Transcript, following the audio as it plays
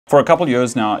For a couple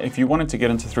years now, if you wanted to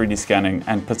get into 3D scanning,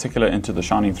 and particularly into the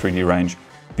Shining 3D range,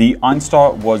 the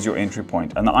Einstar was your entry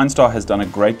point, and the Einstar has done a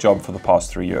great job for the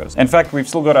past 3 years. In fact, we've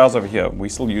still got ours over here. We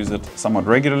still use it somewhat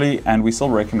regularly, and we still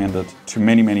recommend it to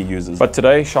many users. But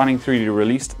today, Shining 3D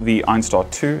released the Einstar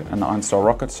 2 and the Einstar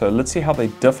Rockit, so let's see how they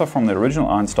differ from the original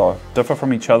Einstar, differ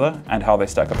from each other, and how they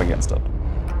stack up against it.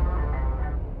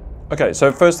 Okay,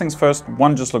 so first things first,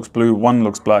 one just looks blue, one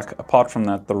looks black. Apart from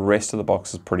that, the rest of the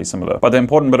box is pretty similar. But the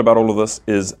important bit about all of this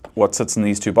is what sits in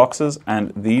these two boxes,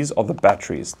 and these are the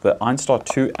batteries. The Einstar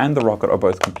 2 and the Rockit are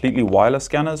both completely wireless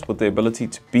scanners with the ability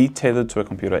to be tethered to a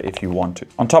computer if you want to.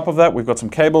 On top of that, we've got some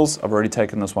cables. I've already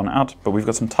taken this one out, but we've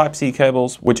got some Type-C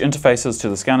cables, which interfaces to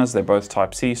the scanners. They're both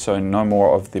Type-C, so no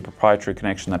more of the proprietary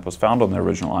connection that was found on the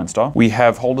original Einstar. We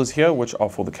have holders here, which are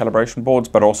for the calibration boards,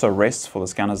 but also rests for the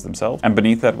scanners themselves. And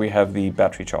beneath that, we have the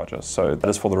battery charger. So that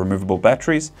is for the removable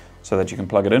batteries so that you can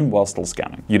plug it in while still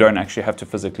scanning. You don't actually have to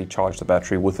physically charge the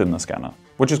battery within the scanner,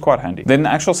 which is quite handy. Then the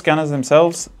actual scanners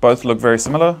themselves both look very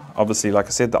similar. Obviously, like I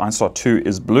said, the Einstar 2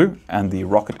 is blue and the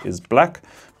Rockit is black.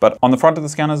 But on the front of the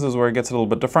scanners is where it gets a little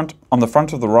bit different. On the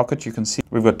front of the Rockit, you can see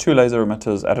we've got two laser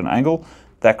emitters at an angle.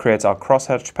 That creates our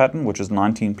crosshatch pattern, which is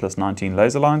 19 plus 19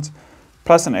 laser lines,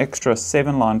 plus an extra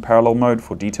 7-line parallel mode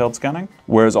for detailed scanning.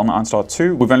 Whereas on the Einstar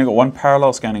 2, we've only got one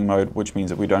parallel scanning mode, which means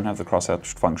that we don't have the crosshatch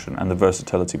function and the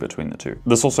versatility between the two.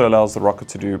 This also allows the Rockit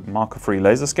to do marker-free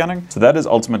laser scanning. So that is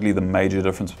ultimately the major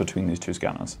difference between these two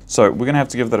scanners. So we're gonna have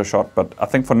to give that a shot, but I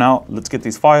think for now, let's get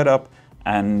these fired up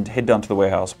and head down to the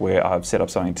warehouse where I've set up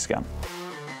something to scan.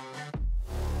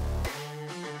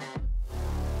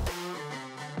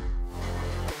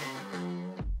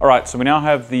 All right, so we now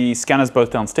have the scanners both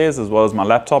downstairs as well as my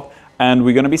laptop, and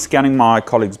we're gonna be scanning my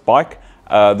colleague's bike.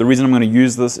 The reason I'm gonna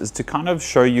use this is to kind of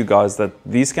show you guys that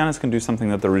these scanners can do something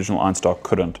that the original Einstar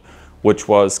couldn't, which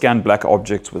was scan black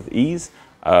objects with ease.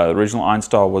 The original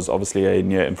Einstar was obviously a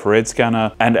near-infrared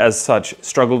scanner, and as such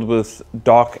struggled with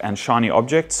dark and shiny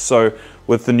objects. So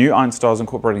with the new Einstars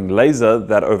incorporating laser,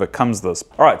 that overcomes this.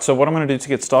 All right, so what I'm gonna do to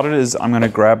get started is I'm gonna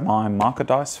grab my marker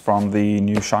dice from the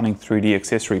new Shining 3D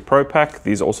Accessory Pro Pack.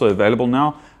 These are also available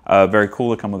now. Very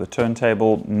cool, they come with a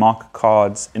turntable, marker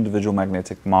cards, individual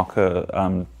magnetic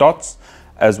marker dots,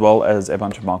 as well as a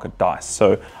bunch of marker dice.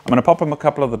 So I'm gonna pop them a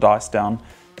couple of the dice down,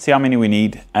 see how many we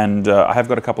need, and I have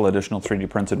got a couple additional 3D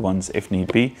printed ones if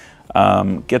need be.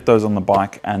 Get those on the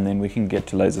bike, and then we can get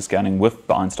to laser scanning with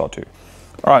the Einstar 2.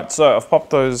 All right, so I've popped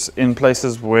those in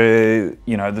places where,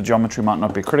 you know, the geometry might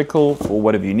not be critical for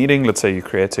whatever you're needing. Let's say you're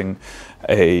creating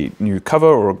a new cover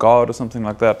or a guard or something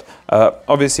like that.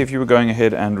 Obviously, if you were going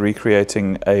ahead and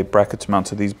recreating a bracket to mount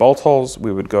to these bolt holes,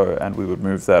 we would go and we would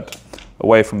move that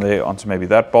away from there onto maybe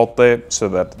that bolt there so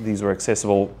that these were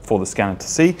accessible for the scanner to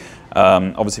see.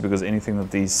 Obviously, because anything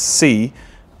that these see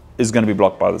is going to be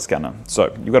blocked by the scanner.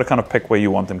 So you've got to kind of pick where you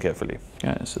want them carefully.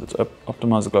 Okay, so let's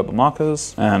optimize the global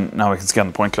markers. And now we can scan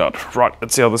the point cloud. Right,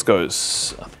 let's see how this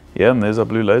goes. Yeah, and there's our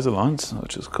blue laser lines,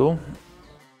 which is cool.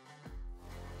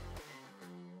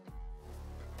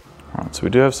 All right, so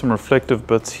we do have some reflective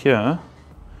bits here.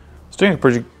 It's doing a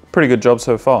pretty good job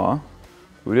so far.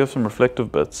 We do have some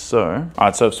reflective bits, so. All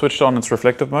right, so I've switched on its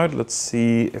reflective mode. Let's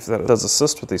see if that does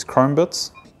assist with these chrome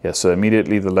bits. Yeah, so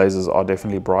immediately the lasers are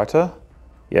definitely brighter.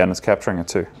 Yeah, and it's capturing it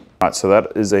too. All right, so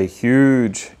that is a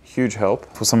huge help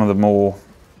for some of the more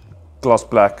gloss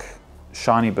black,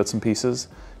 shiny bits and pieces.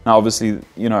 Now, obviously,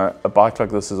 you know, a bike like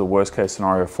this is a worst case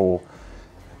scenario for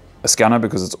a scanner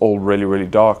because it's all really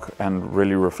dark and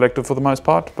really reflective for the most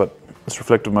part, but this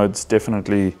reflective mode's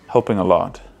definitely helping a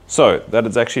lot. So that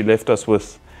has actually left us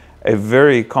with a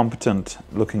very competent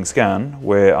looking scan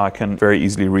where I can very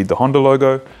easily read the Honda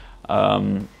logo,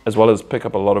 as well as pick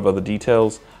up a lot of other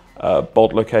details.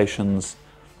 Bolt locations,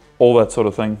 all that sort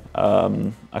of thing.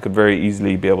 I could very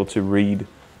easily be able to read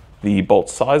the bolt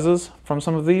sizes from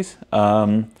some of these.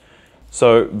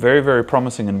 So very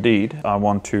promising indeed. I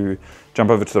want to jump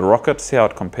over to the Rockit, see how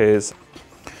it compares.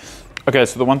 Okay,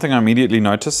 so the one thing I immediately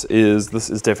notice is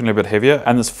this is definitely a bit heavier,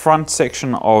 and this front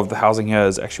section of the housing here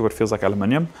is actually what feels like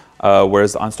aluminium,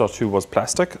 whereas the Einstar 2 was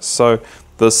plastic. So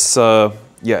this,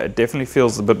 yeah, it definitely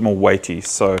feels a bit more weighty.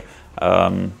 So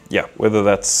yeah, whether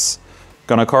that's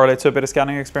going to correlate to a better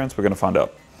scanning experience, we're going to find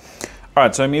out. All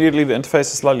right, so immediately the interface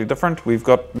is slightly different. We've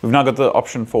now got the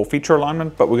option for feature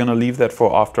alignment, but we're going to leave that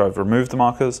for after I've removed the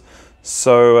markers.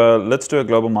 So let's do a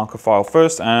global marker file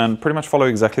first and pretty much follow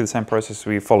exactly the same process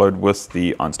we followed with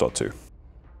the Einstar 2.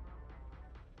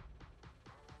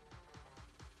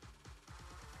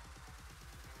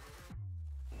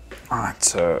 All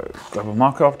right, global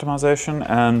marker optimization,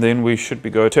 and then we should be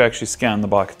going to actually scan the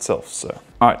bike itself. So,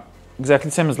 all right, exactly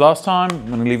the same as last time. I'm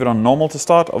going to leave it on normal to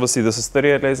start. Obviously this is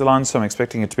 38 laser lines, so I'm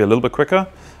expecting it to be a little bit quicker.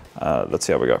 Let's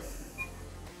see how we go.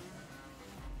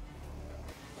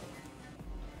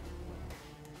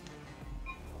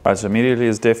 Alright, so immediately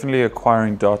is definitely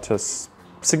acquiring data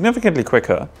significantly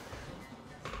quicker.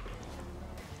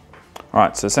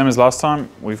 Alright, so same as last time,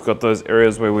 we've got those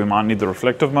areas where we might need the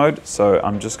reflective mode, so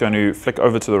I'm just going to flick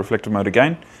over to the reflective mode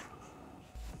again.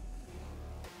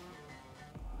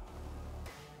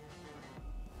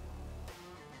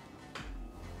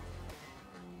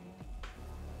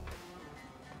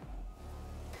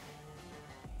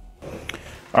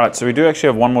 Alright, so we do actually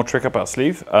have one more trick up our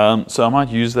sleeve, so I might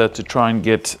use that to try and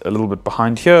get a little bit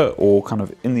behind here or kind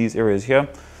of in these areas here.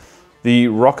 The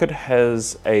Rockit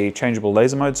has a changeable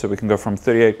laser mode, so we can go from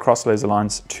 38 cross laser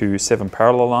lines to 7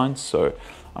 parallel lines. So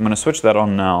I'm going to switch that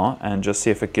on now and just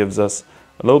see if it gives us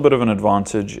a little bit of an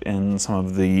advantage in some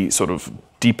of the sort of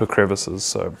deeper crevices.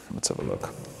 So let's have a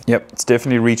look. Yep, it's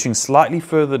definitely reaching slightly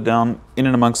further down in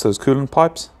and amongst those coolant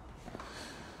pipes.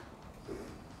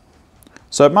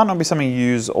 So it might not be something you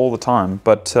use all the time,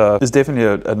 but it's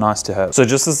definitely a nice to have. So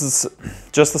just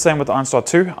the same with the Einstar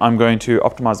 2, I'm going to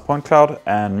optimize the point cloud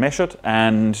and mesh it,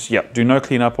 and yeah, do no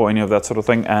cleanup or any of that sort of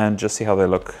thing, and just see how they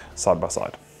look side by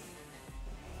side.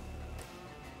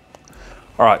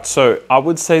 All right, so I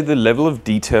would say the level of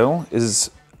detail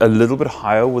is a little bit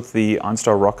higher with the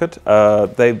Einstar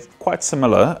Rockit. They're quite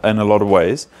similar in a lot of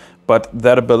ways, but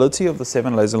that ability of the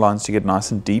 7 laser lines to get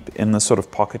nice and deep in this sort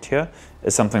of pocket here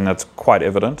is something that's quite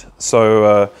evident.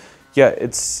 So yeah,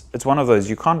 it's one of those,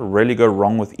 you can't really go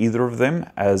wrong with either of them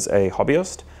as a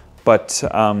hobbyist, but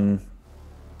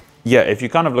yeah, if you're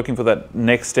kind of looking for that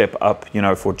next step up, you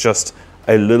know, for just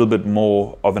a little bit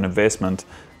more of an investment,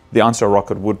 the Einstar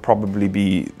Rockit would probably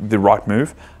be the right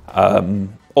move.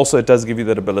 Also, it does give you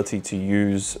that ability to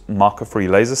use marker-free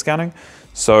laser scanning.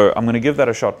 So I'm going to give that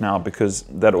a shot now because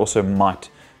that also might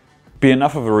be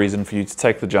enough of a reason for you to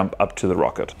take the jump up to the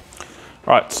Rockit.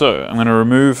 All right, so I'm going to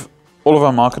remove all of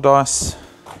our marker dice.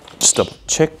 Just double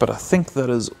check, but I think that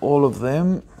is all of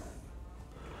them.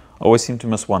 I always seem to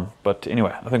miss one, but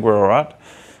anyway, I think we're all right.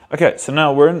 Okay, so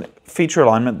now we're in feature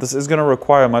alignment. This is going to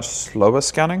require much slower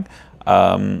scanning.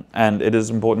 And it is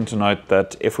important to note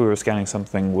that if we were scanning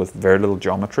something with very little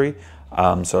geometry,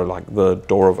 so like the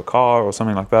door of a car or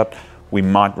something like that, we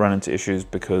might run into issues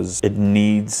because it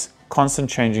needs constant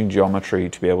changing geometry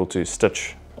to be able to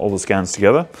stitch all the scans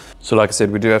together. So like I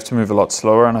said, we do have to move a lot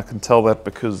slower, and I can tell that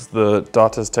because the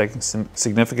data is taking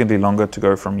significantly longer to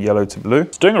go from yellow to blue.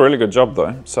 It's doing a really good job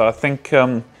though. So I think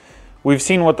we've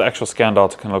seen what the actual scan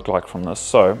data can look like from this.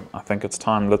 So I think it's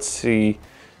time, let's see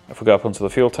if we go up onto the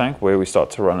fuel tank where we start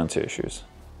to run into issues.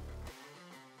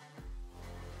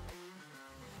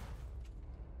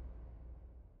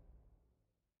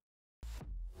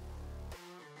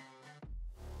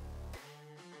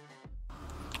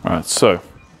 All right, so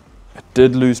it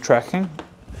did lose tracking.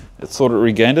 It thought it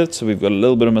regained it, so we've got a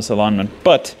little bit of misalignment,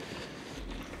 but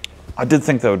I did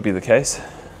think that would be the case.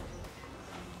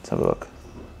 Let's have a look.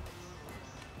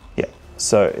 Yeah,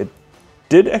 so it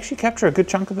did actually capture a good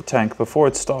chunk of the tank before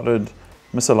it started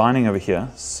misaligning over here.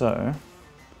 So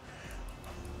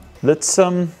let's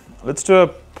do a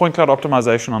point cloud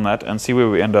optimization on that and see where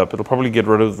we end up. It'll probably get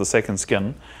rid of the second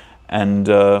skin, and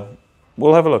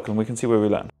we'll have a look and we can see where we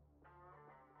land.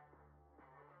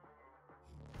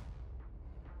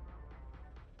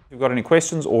 If you've got any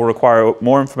questions or require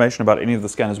more information about any of the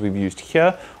scanners we've used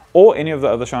here or any of the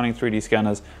other Shining 3D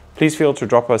scanners, please feel to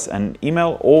drop us an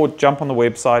email or jump on the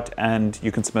website and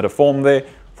you can submit a form there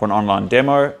for an online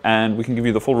demo, and we can give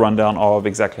you the full rundown of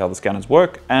exactly how the scanners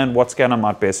work and what scanner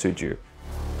might best suit you.